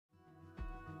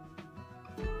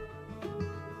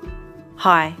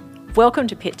Hi, welcome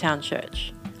to Pitttown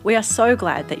Church. We are so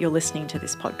glad that you're listening to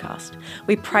this podcast.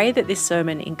 We pray that this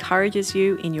sermon encourages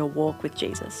you in your walk with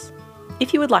Jesus.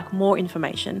 If you would like more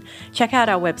information, check out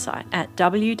our website at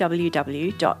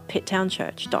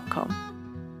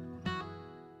www.pitttownchurch.com.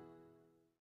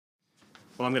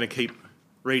 Well, I'm going to keep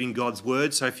reading God's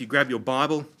word, so if you grab your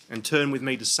Bible and turn with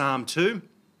me to Psalm 2.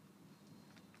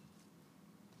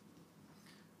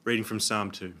 Reading from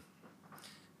Psalm 2.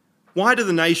 Why do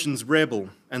the nations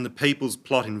rebel and the peoples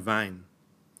plot in vain?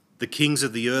 The kings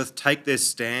of the earth take their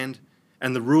stand,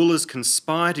 and the rulers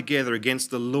conspire together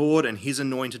against the Lord and his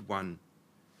anointed one.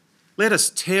 Let us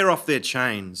tear off their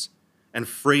chains and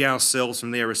free ourselves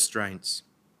from their restraints.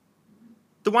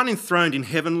 The one enthroned in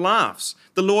heaven laughs.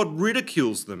 The Lord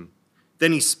ridicules them.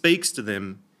 Then he speaks to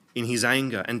them in his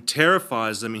anger and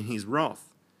terrifies them in his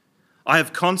wrath. I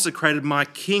have consecrated my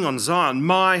king on Zion,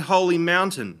 my holy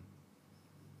mountain.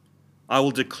 I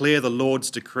will declare the Lord's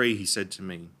decree, he said to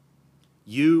me.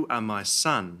 You are my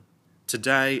son.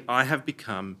 Today I have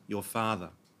become your father.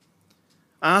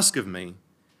 Ask of me,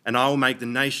 and I will make the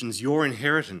nations your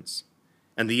inheritance,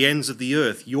 and the ends of the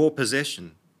earth your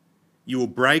possession. You will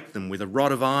break them with a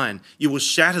rod of iron. You will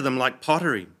shatter them like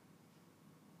pottery.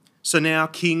 So now,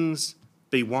 kings,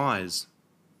 be wise.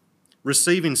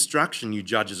 Receive instruction, you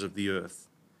judges of the earth.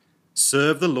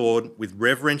 Serve the Lord with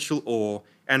reverential awe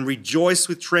and rejoice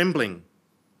with trembling.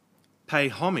 Pay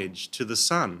homage to the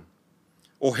Son,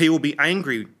 or he will be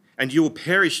angry and you will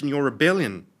perish in your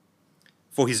rebellion,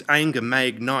 for his anger may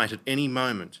ignite at any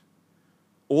moment.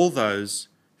 All those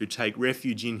who take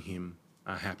refuge in him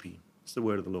are happy. It's the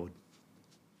word of the Lord.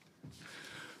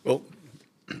 Well,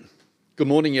 good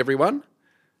morning, everyone,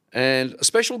 and a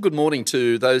special good morning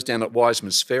to those down at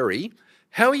Wiseman's Ferry.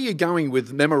 How are you going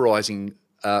with memorising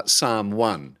Psalm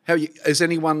 1? Has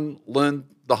anyone learned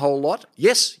the whole lot?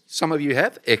 Yes, some of you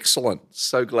have. Excellent.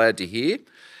 So glad to hear.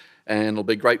 And it'll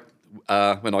be great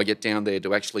when I get down there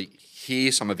to actually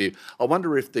hear some of you. I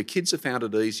wonder if the kids have found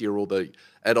it easier or the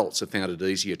adults have found it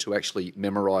easier to actually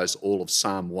memorise all of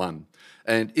Psalm 1.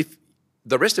 And if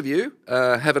the rest of you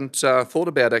haven't thought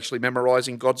about actually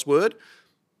memorising God's word,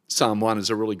 Psalm 1 is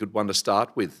a really good one to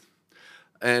start with.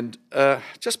 And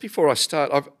just before I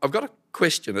start, I've got a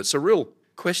question. It's a real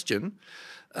question.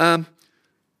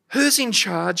 Who's in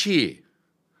charge here?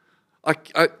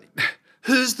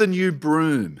 Who's the new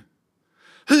broom?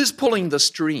 Who's pulling the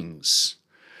strings?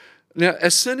 Now,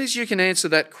 as soon as you can answer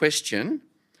that question,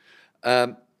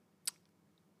 you're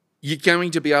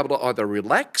going to be able to either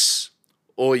relax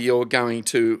or you're going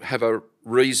to have a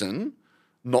reason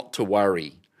not to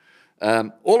worry.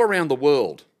 All around the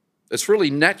world, it's really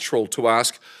natural to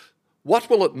ask, what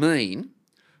will it mean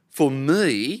for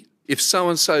me if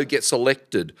so-and-so gets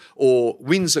elected or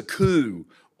wins a coup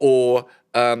or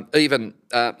even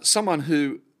someone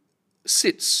who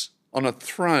sits on a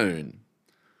throne?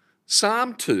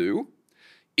 Psalm 2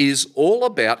 is all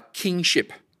about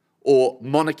kingship or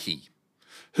monarchy.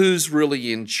 Who's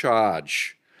really in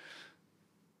charge?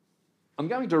 I'm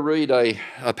going to read a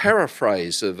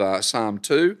paraphrase of Psalm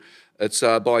 2. It's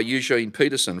by Eugene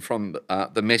Peterson from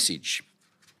The Message.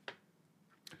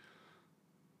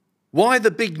 Why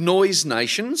the big noise,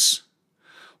 nations?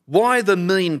 Why the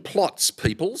mean plots,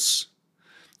 peoples?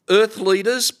 Earth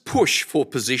leaders push for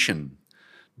position.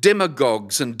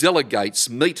 Demagogues and delegates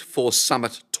meet for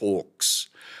summit talks.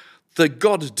 The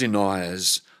God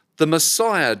deniers, the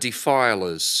Messiah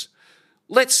defilers.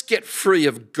 Let's get free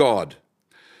of God.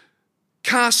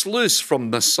 Cast loose from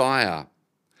Messiah.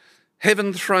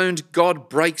 Heaven-throned God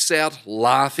breaks out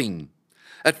laughing.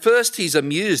 At first he's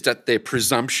amused at their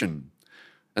presumption.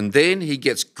 And then he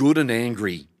gets good and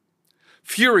angry.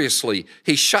 Furiously,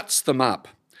 he shuts them up.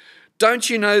 Don't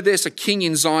you know there's a king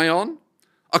in Zion?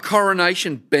 A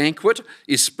coronation banquet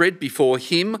is spread before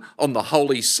him on the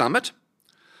holy summit.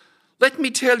 Let me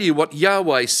tell you what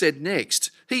Yahweh said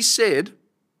next. He said,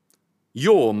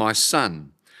 "You're my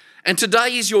son, and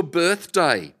today is your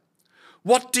birthday.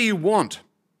 What do you want?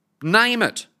 Name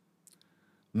it.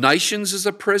 Nations as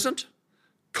a present?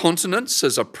 Continents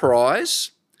as a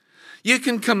prize? You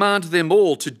can command them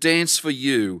all to dance for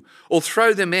you or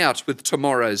throw them out with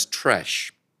tomorrow's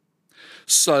trash.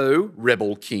 So,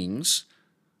 rebel kings,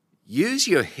 use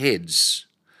your heads.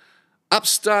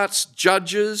 Upstarts,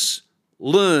 judges,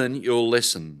 learn your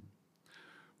lesson.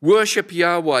 Worship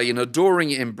Yahweh in adoring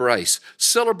embrace.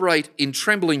 Celebrate in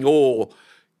trembling awe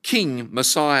King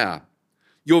Messiah.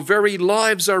 Your very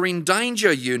lives are in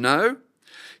danger, you know.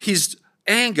 His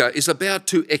anger is about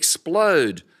to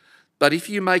explode. But if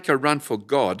you make a run for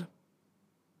God,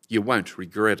 you won't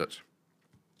regret it.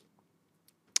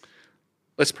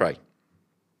 Let's pray.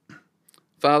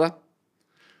 Father,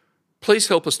 Please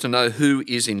help us to know who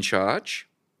is in charge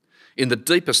in the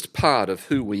deepest part of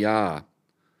who we are,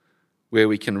 where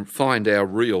we can find our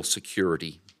real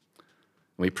security.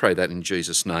 We pray that in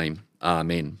Jesus' name.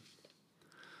 Amen.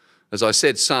 As I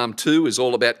said, Psalm 2 is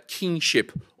all about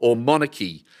kingship or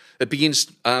monarchy. It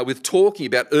begins with talking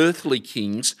about earthly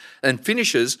kings and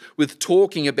finishes with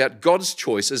talking about God's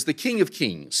choice as the King of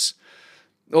Kings.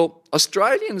 Well,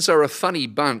 Australians are a funny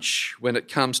bunch when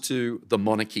it comes to the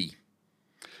monarchy.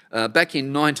 Back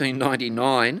in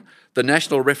 1999, the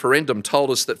national referendum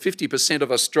told us that 50% of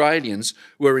Australians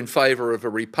were in favour of a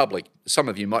republic. Some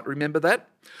of you might remember that.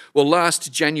 Well,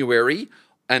 last January,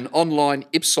 an online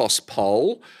Ipsos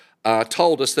poll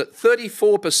told us that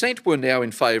 34% were now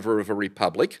in favour of a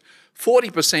republic,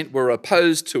 40% were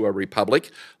opposed to a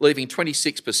republic, leaving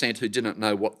 26% who didn't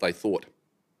know what they thought.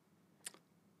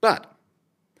 But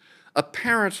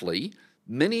apparently,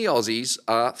 many Aussies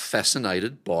are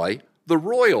fascinated by the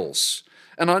royals.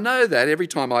 And I know that every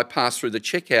time I pass through the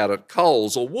checkout at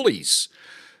Coles or Woolies,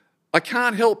 I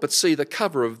can't help but see the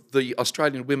cover of the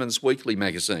Australian Women's Weekly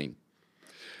magazine.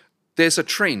 There's a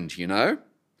trend, you know,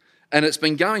 and it's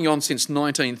been going on since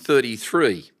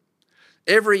 1933.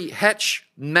 Every hatch,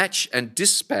 match and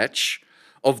dispatch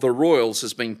of the royals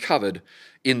has been covered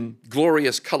in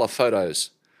glorious colour photos.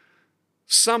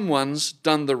 Someone's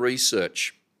done the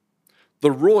research.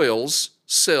 The royals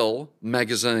sell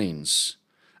magazines.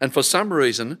 And for some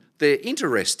reason, they're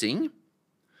interesting,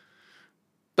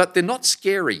 but they're not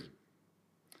scary.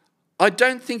 I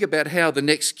don't think about how the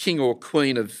next king or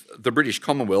queen of the British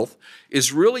Commonwealth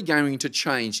is really going to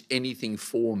change anything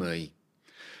for me.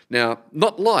 Now,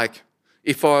 not like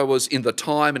if I was in the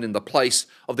time and in the place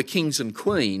of the kings and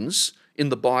queens in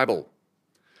the Bible.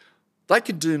 They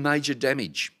could do major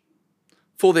damage.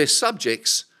 For their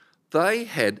subjects, they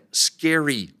had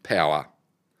scary power.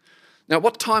 Now,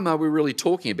 what time are we really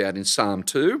talking about in Psalm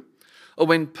 2? Well,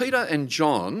 when Peter and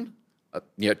John,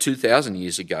 2,000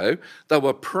 years ago, they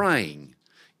were praying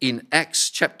in Acts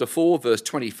chapter 4, verse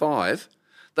 25,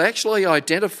 they actually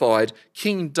identified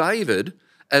King David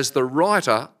as the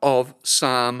writer of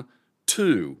Psalm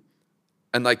 2.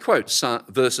 And they quote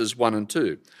verses 1 and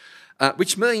 2,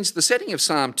 which means the setting of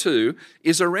Psalm 2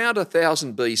 is around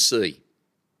 1000 BC.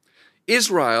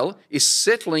 Israel is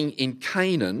settling in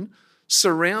Canaan,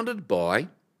 surrounded by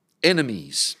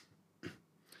enemies.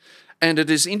 And it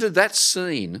is into that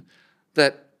scene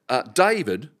that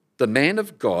David, the man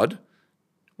of God,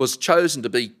 was chosen to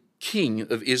be king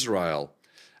of Israel.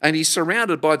 And he's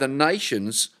surrounded by the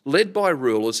nations led by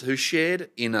rulers who shared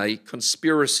in a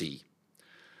conspiracy.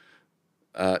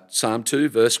 Psalm 2,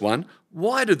 verse 1,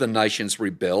 why do the nations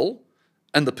rebel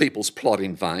and the peoples plot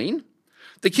in vain?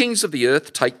 The kings of the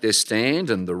earth take their stand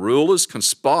and the rulers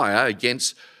conspire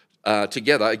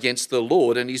together against the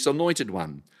Lord and his anointed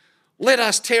one. Let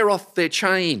us tear off their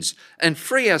chains and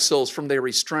free ourselves from their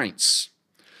restraints.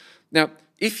 Now,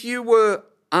 if you were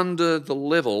under the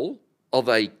level of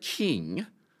a king,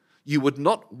 you would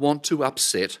not want to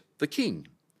upset the king.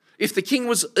 If the king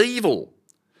was evil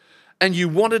and you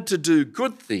wanted to do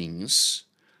good things,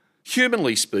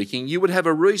 humanly speaking, you would have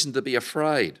a reason to be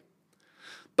afraid.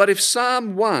 But if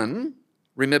Psalm 1,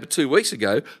 remember 2 weeks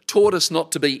ago, taught us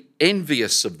not to be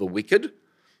envious of the wicked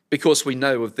because we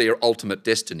know of their ultimate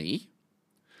destiny,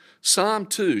 Psalm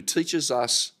 2 teaches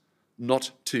us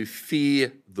not to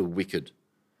fear the wicked.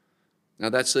 Now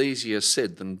that's easier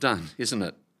said than done, isn't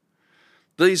it?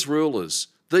 These rulers,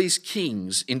 these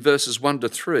kings in verses 1 to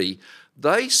 3,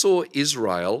 they saw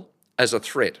Israel as a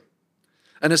threat.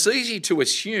 And it's easy to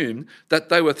assume that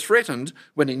they were threatened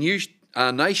when a new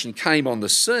nation came on the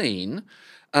scene,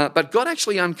 but God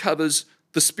actually uncovers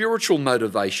the spiritual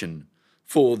motivation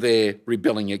for their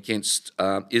rebelling against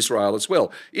Israel as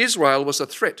well. Israel was a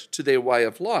threat to their way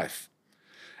of life.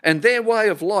 And their way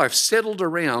of life settled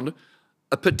around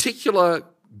a particular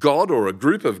god or a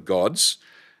group of gods,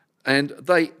 and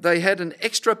they had an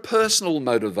extra personal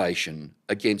motivation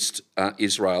against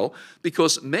Israel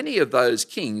because many of those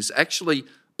kings actually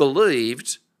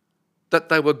believed that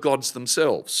they were gods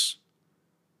themselves.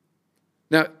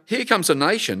 Now, here comes a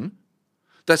nation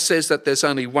that says that there's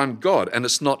only one God and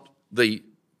it's not the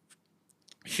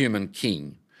human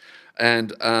king.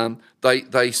 And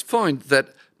they find that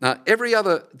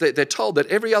they're told that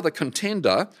every other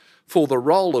contender for the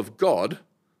role of God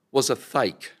was a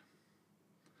fake.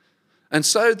 And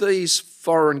so these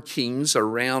foreign kings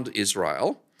around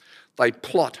Israel, they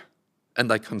plot and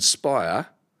they conspire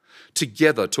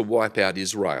together to wipe out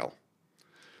Israel,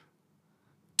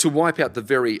 to wipe out the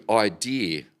very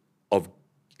idea of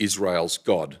Israel's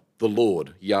God, the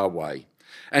Lord, Yahweh.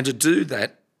 And to do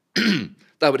that,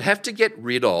 they would have to get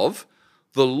rid of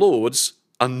the Lord's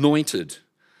anointed,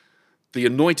 the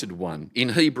anointed one, in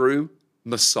Hebrew,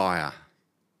 Messiah.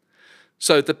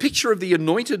 So the picture of the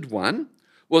anointed one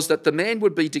was that the man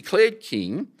would be declared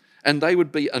king and they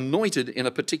would be anointed in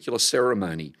a particular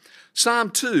ceremony. Psalm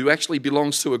 2 actually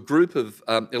belongs to a group of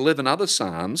 11 other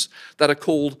psalms that are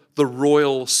called the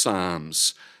royal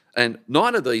psalms. And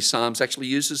 9 of these psalms actually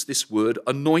uses this word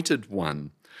anointed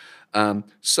one.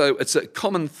 So it's a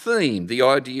common theme, the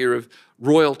idea of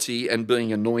royalty and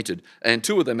being anointed. And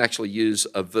 2 of them actually use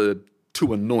a verb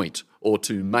to anoint or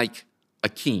to make a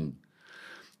king.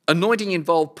 Anointing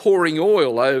involved pouring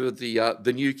oil over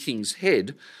the new king's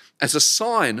head as a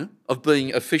sign of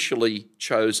being officially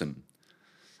chosen.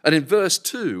 And in verse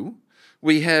 2,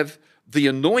 we have the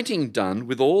anointing done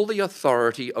with all the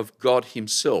authority of God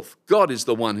himself. God is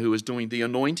the one who is doing the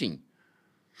anointing.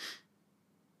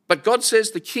 But God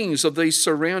says the kings of these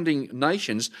surrounding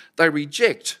nations, they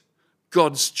reject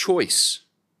God's choice.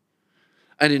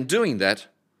 And in doing that,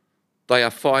 they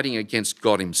are fighting against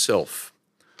God himself.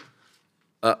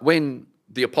 When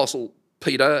the Apostle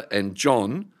Peter and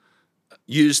John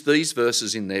used these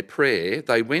verses in their prayer,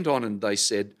 they went on and they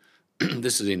said,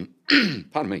 this is in,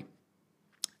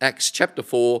 Acts chapter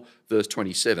 4, verse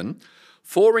 27,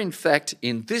 "For in fact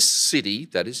in this city,"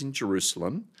 that is in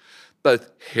Jerusalem, "both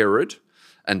Herod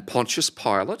and Pontius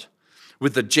Pilate,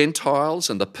 with the Gentiles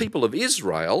and the people of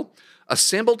Israel,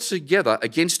 assembled together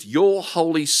against your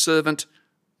holy servant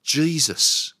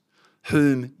Jesus,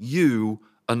 whom you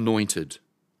anointed."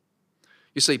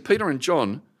 You see, Peter and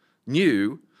John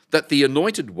knew that the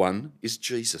anointed one is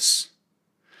Jesus.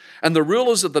 And the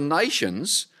rulers of the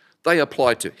nations, they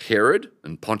applied to Herod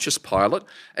and Pontius Pilate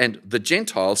and the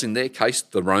Gentiles, in their case,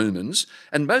 the Romans,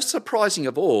 and most surprising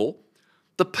of all,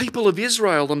 the people of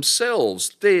Israel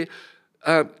themselves. They're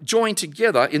joined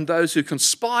together in those who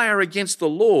conspire against the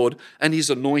Lord and his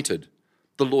anointed,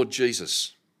 the Lord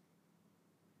Jesus.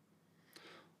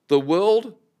 The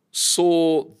world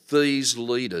saw these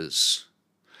leaders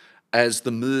as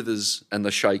the movers and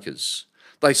the shakers.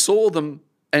 They saw them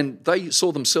and they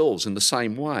saw themselves in the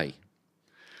same way.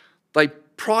 They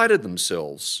prided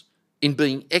themselves in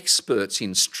being experts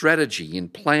in strategy, in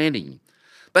planning.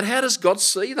 But how does God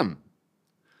see them?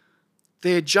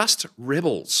 They're just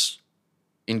rebels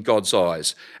in God's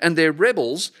eyes, and they're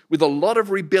rebels with a lot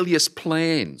of rebellious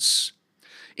plans.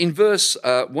 In verse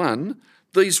 1,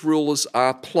 these rulers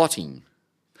are plotting.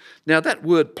 Now that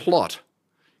word plot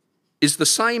is the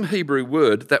same Hebrew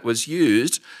word that was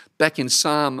used back in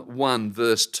Psalm 1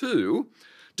 verse 2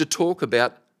 to talk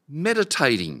about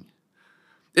meditating.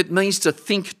 It means to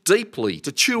think deeply,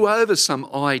 to chew over some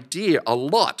idea a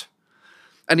lot.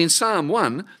 And in Psalm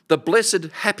 1, the blessed,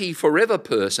 happy forever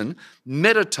person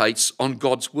meditates on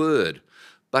God's word.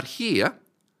 But here,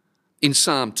 in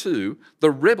Psalm 2,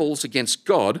 the rebels against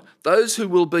God, those who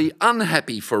will be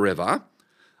unhappy forever,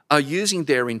 are using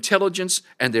their intelligence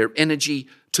and their energy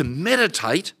to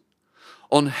meditate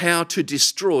on how to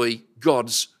destroy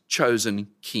God's chosen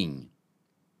king.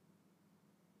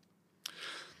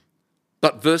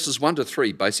 But verses 1 to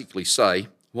 3 basically say,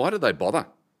 why do they bother?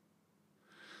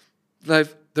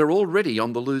 They're already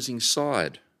on the losing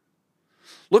side.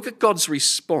 Look at God's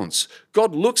response.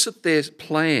 God looks at their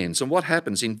plans, and what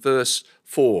happens in verse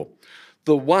 4?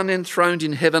 The one enthroned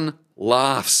in heaven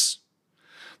laughs.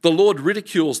 The Lord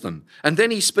ridicules them, and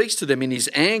then he speaks to them in his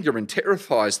anger and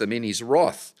terrifies them in his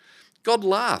wrath. God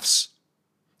laughs,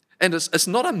 and it's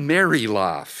not a merry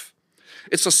laugh.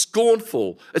 It's a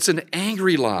scornful, it's an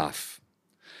angry laugh.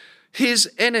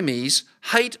 His enemies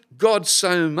hate God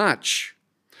so much,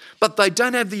 but they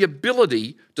don't have the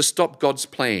ability to stop God's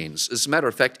plans. As a matter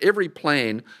of fact, every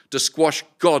plan to squash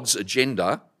God's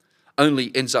agenda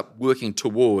only ends up working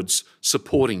towards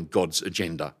supporting God's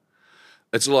agenda.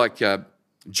 It's like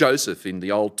Joseph in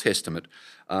the Old Testament.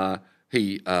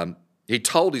 He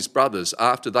told his brothers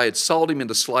after they had sold him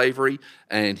into slavery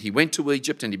and he went to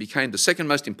Egypt and he became the second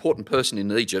most important person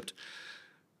in Egypt.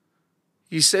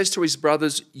 He says to his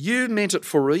brothers, "You meant it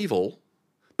for evil,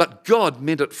 but God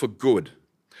meant it for good.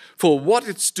 For what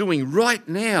it's doing right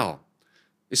now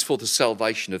is for the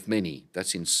salvation of many."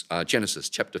 That's in Genesis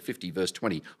chapter 50, verse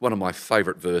 20, one of my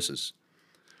favourite verses.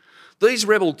 These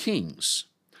rebel kings,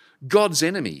 God's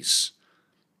enemies,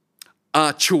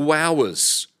 are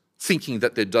chihuahuas thinking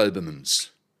that they're Dobermans.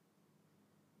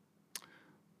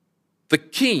 The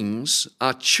kings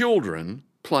are children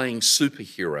playing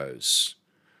superheroes,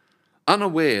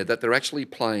 unaware that they're actually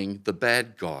playing the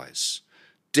bad guys,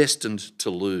 destined to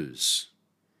lose.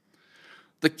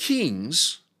 The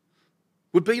kings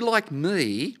would be like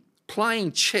me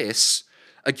playing chess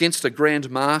against a grand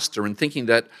master and thinking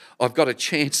that I've got a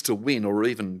chance to win or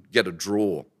even get a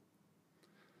draw.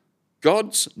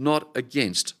 God's not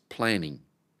against planning,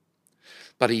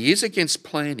 but he is against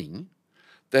planning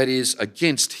that is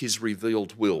against his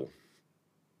revealed will.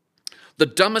 The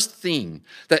dumbest thing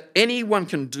that anyone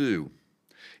can do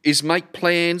is make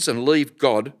plans and leave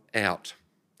God out.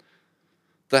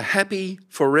 The happy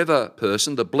forever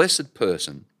person, the blessed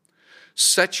person,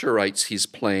 saturates his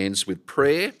plans with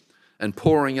prayer and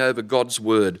poring over God's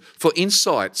word for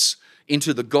insights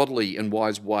into the godly and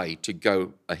wise way to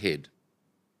go ahead.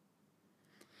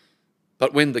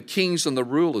 But when the kings and the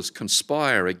rulers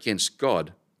conspire against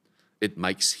God, it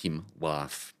makes him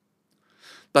laugh.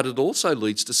 But it also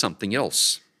leads to something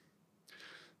else.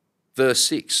 Verse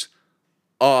 6,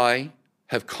 I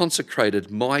have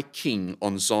consecrated my king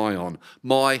on Zion,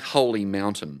 my holy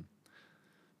mountain.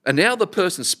 And now the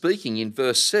person speaking in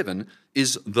verse 7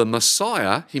 is the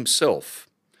Messiah himself.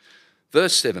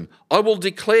 Verse 7, I will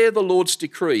declare the Lord's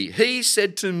decree. He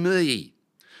said to me,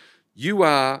 you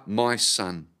are my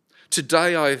son.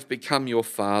 Today I have become your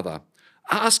father.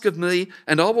 Ask of me,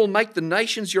 and I will make the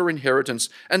nations your inheritance,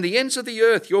 and the ends of the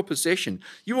earth your possession.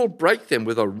 You will break them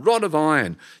with a rod of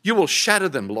iron. You will shatter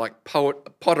them like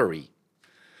pottery.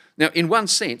 Now, in one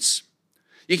sense,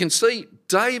 you can see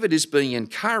David is being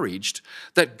encouraged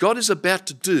that God is about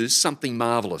to do something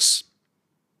marvellous.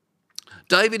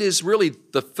 David is really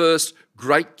the first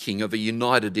great king of a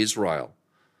united Israel.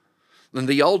 And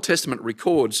the Old Testament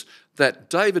records that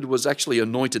David was actually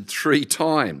anointed 3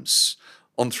 times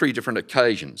on 3 different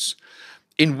occasions.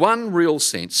 In one real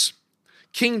sense,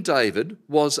 King David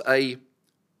was a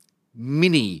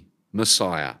mini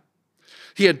Messiah.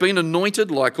 He had been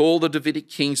anointed like all the Davidic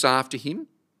kings after him,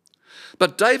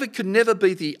 but David could never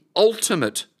be the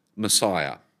ultimate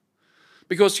Messiah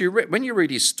because when you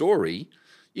read his story,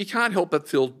 you can't help but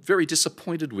feel very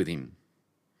disappointed with him.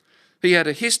 He had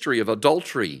a history of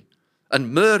adultery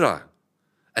and murder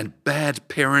and bad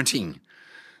parenting.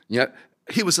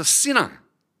 He was a sinner.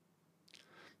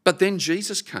 But then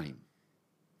Jesus came.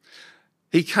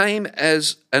 He came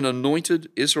as an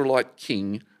anointed Israelite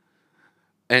king,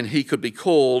 and he could be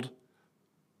called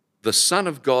the Son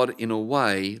of God in a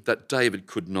way that David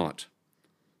could not.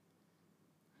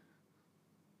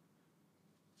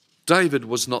 David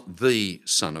was not the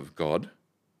Son of God,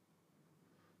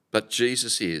 but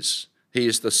Jesus is. He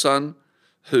is the Son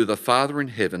who the Father in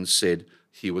heaven said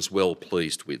he was well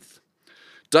pleased with.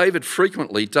 David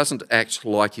frequently doesn't act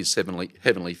like his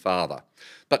heavenly Father,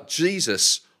 but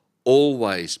Jesus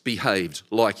always behaved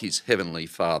like his heavenly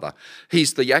Father.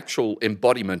 He's the actual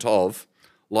embodiment of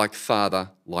like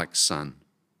father, like son.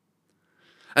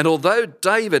 And although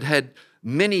David had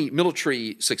many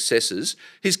military successes,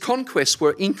 his conquests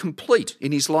were incomplete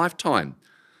in his lifetime.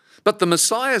 But the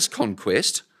Messiah's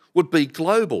conquest would be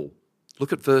global.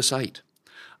 Look at verse 8.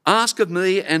 Ask of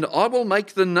me, and I will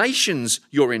make the nations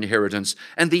your inheritance,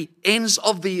 and the ends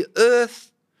of the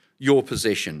earth your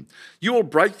possession. You will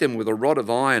break them with a rod of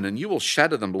iron, and you will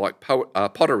shatter them like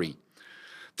pottery.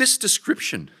 This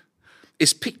description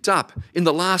is picked up in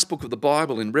the last book of the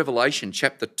Bible in Revelation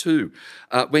chapter 2,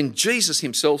 when Jesus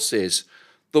himself says,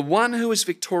 the one who is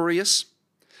victorious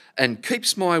and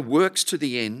keeps my works to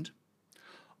the end,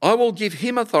 I will give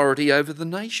him authority over the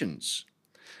nations.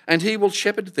 And he will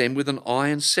shepherd them with an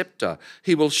iron scepter.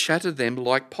 He will shatter them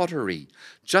like pottery,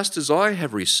 just as I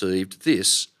have received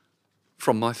this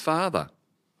from my Father.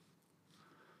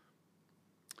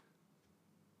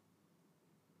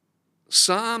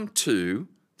 Psalm 2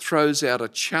 throws out a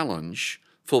challenge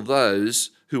for those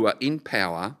who are in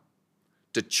power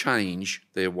to change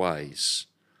their ways.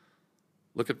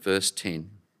 Look at verse 10.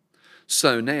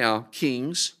 So now,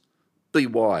 kings, be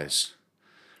wise.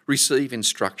 Receive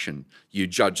instruction, you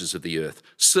judges of the earth.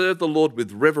 Serve the Lord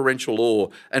with reverential awe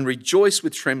and rejoice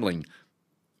with trembling.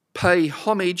 Pay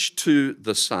homage to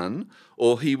the Son,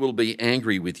 or he will be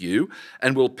angry with you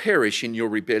and will perish in your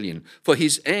rebellion, for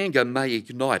his anger may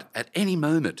ignite at any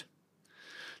moment.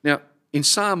 Now, in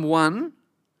Psalm 1,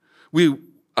 we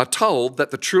are told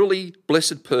that the truly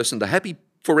blessed person, the happy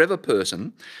forever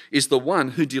person, is the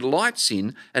one who delights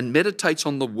in and meditates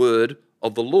on the word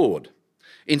of the Lord.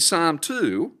 In Psalm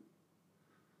 2,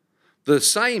 the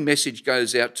same message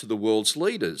goes out to the world's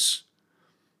leaders.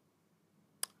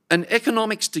 An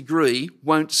economics degree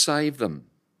won't save them.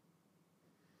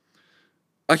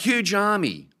 A huge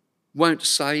army won't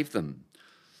save them.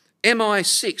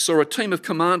 MI6 or a team of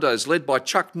commandos led by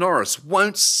Chuck Norris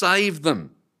won't save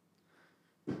them.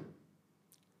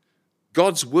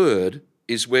 God's word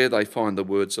is where they find the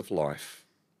words of life.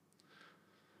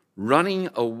 Running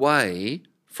away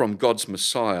from God's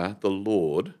Messiah, the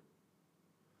Lord,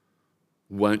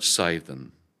 won't save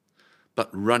them, but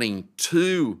running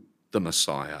to the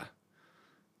Messiah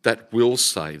that will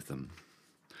save them.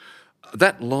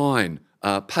 That line,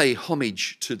 pay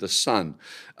homage to the Son,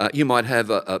 you might have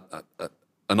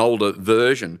an older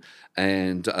version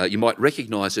and you might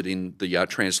recognise it in the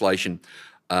translation,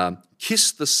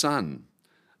 kiss the Son.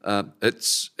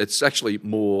 It's actually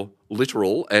more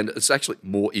literal and it's actually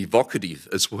more evocative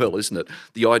as well, isn't it?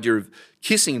 The idea of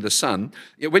kissing the Son.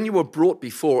 When you were brought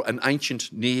before an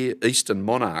ancient Near Eastern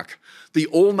monarch, the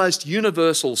almost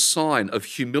universal sign of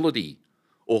humility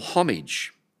or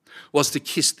homage was to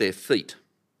kiss their feet.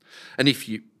 And if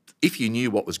you knew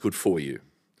what was good for you.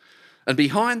 And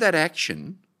behind that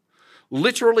action,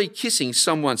 literally kissing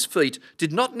someone's feet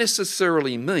did not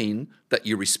necessarily mean that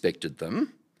you respected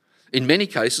them. In many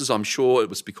cases, I'm sure it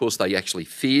was because they actually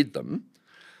feared them.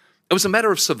 It was a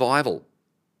matter of survival.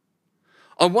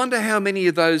 I wonder how many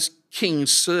of those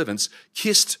king's servants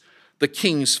kissed the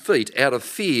king's feet out of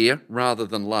fear rather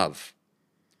than love.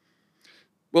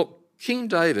 Well, King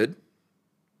David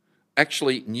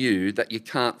actually knew that you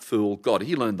can't fool God.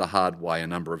 He learned the hard way a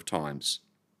number of times.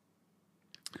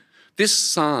 This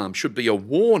psalm should be a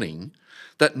warning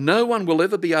that no one will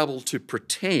ever be able to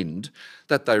pretend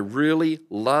that they really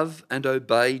love and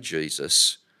obey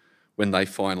Jesus when they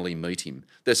finally meet him.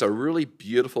 There's a really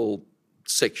beautiful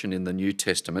section in the New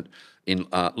Testament in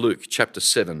Luke chapter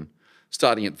 7,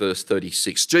 starting at verse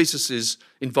 36. Jesus is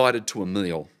invited to a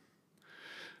meal.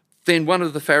 Then one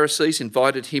of the Pharisees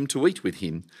invited him to eat with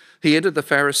him. He entered the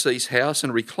Pharisee's house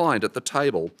and reclined at the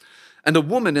table. And a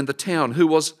woman in the town who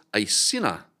was a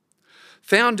sinner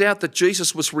found out that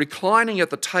Jesus was reclining at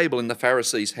the table in the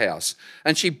Pharisee's house,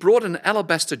 and she brought an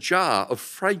alabaster jar of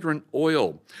fragrant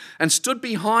oil and stood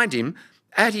behind him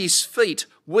at his feet,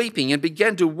 weeping, and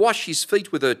began to wash his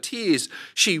feet with her tears.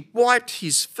 She wiped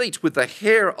his feet with the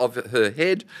hair of her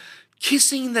head,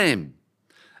 kissing them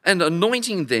and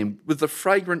anointing them with the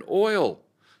fragrant oil.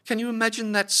 Can you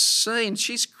imagine that scene?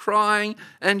 She's crying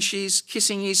and she's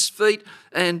kissing his feet,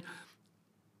 and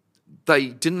they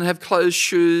didn't have closed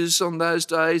shoes on those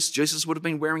days. Jesus would have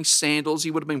been wearing sandals.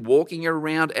 He would have been walking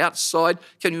around outside.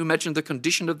 Can you imagine the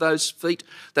condition of those feet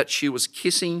that she was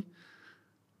kissing?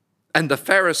 And the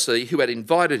Pharisee who had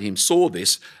invited him saw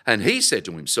this, and he said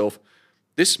to himself,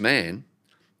 this man,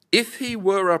 if he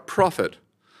were a prophet,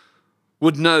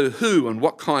 would know who and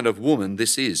what kind of woman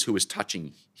this is who is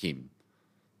touching him.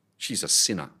 She's a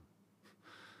sinner.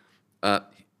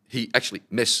 He actually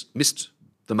missed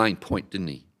the main point, didn't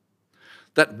he?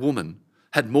 That woman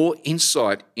had more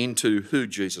insight into who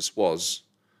Jesus was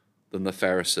than the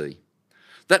Pharisee.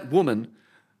 That woman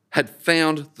had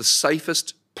found the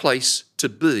safest place to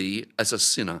be as a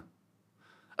sinner,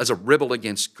 as a rebel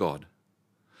against God.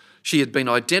 She had been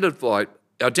identified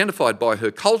by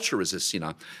her culture as a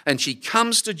sinner, and she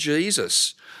comes to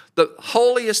Jesus, the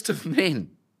holiest of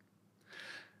men,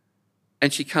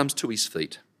 and she comes to his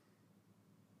feet,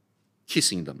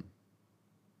 kissing them.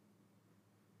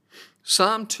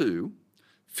 Psalm 2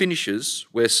 finishes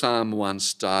where Psalm 1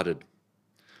 started,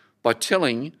 by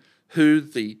telling who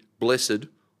the blessed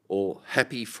or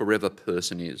happy forever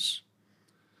person is.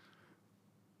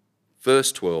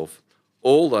 Verse 12,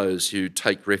 all those who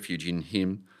take refuge in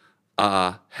him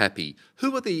are happy.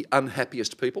 Who are the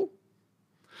unhappiest people?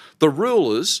 The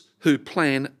rulers who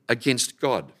plan against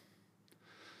God.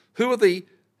 Who are the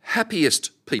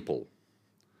happiest people?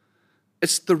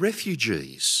 It's the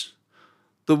refugees.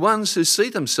 The ones who see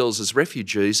themselves as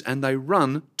refugees and they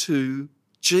run to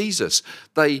Jesus.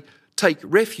 They take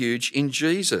refuge in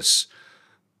Jesus.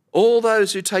 All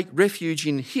those who take refuge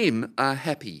in him are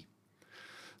happy.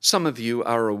 Some of you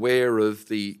are aware of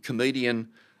the comedian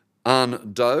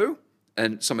Anh Do,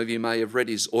 and some of you may have read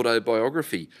his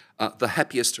autobiography, The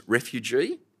Happiest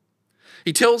Refugee.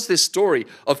 He tells this story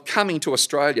of coming to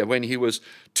Australia when he was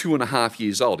 2.5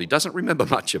 years old. He doesn't remember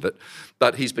much of it,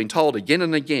 but he's been told again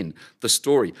and again the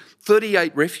story.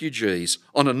 38 refugees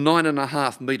on a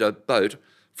 9.5-metre boat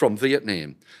from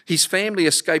Vietnam. His family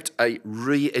escaped a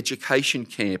re-education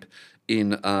camp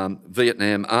in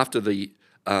Vietnam after the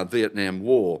Vietnam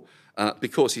War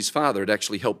because his father had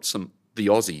actually helped the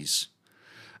Aussies.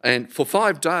 And for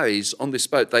 5 days on this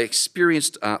boat, they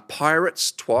experienced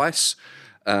pirates twice.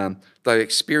 They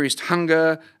experienced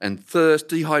hunger and thirst,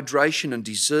 dehydration and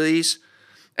disease.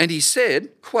 And he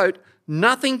said, quote,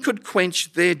 nothing could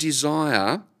quench their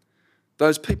desire,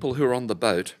 those people who are on the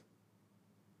boat,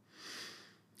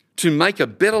 to make a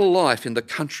better life in the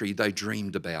country they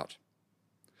dreamed about.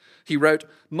 He wrote,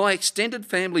 my extended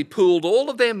family pooled all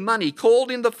of their money,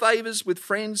 called in the favours with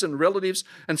friends and relatives,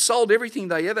 and sold everything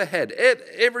they ever had,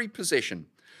 every possession,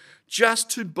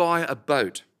 just to buy a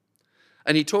boat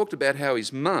And he talked about how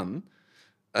his mum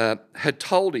had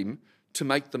told him to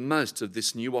make the most of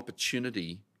this new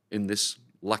opportunity in this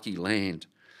lucky land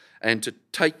and to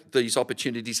take these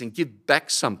opportunities and give back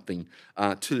something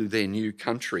to their new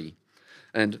country.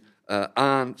 And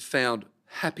Arne found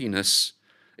happiness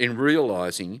in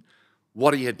realising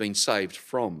what he had been saved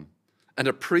from and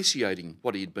appreciating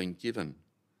what he had been given.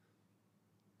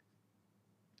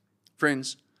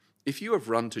 Friends, if you have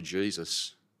run to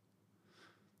Jesus,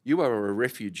 you are a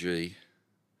refugee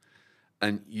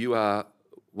and you are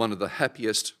one of the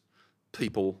happiest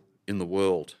people in the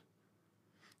world.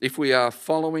 If we are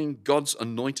following God's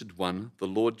anointed one, the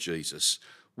Lord Jesus,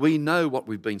 we know what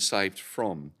we've been saved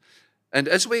from. And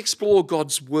as we explore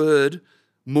God's word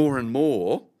more and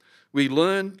more, we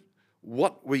learn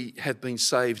what we have been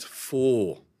saved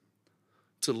for,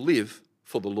 to live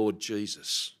for the Lord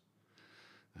Jesus.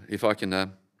 If I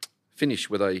can finish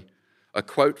with a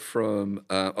quote from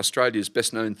Australia's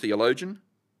best-known theologian,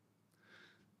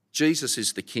 Jesus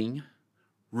is the King,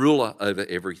 ruler over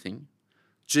everything.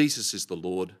 Jesus is the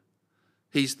Lord.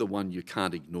 He's the one you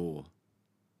can't ignore.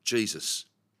 Jesus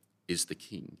is the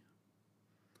King.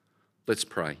 Let's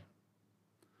pray.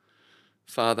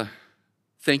 Father,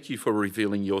 thank you for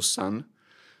revealing your Son,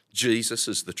 Jesus,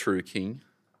 as the true King.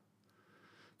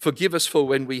 Forgive us for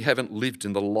when we haven't lived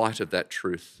in the light of that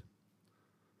truth.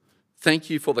 Thank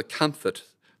you for the comfort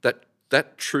that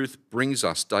that truth brings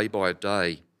us day by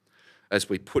day as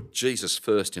we put Jesus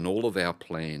first in all of our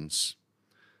plans.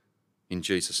 In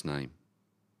Jesus' name,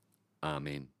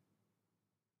 amen.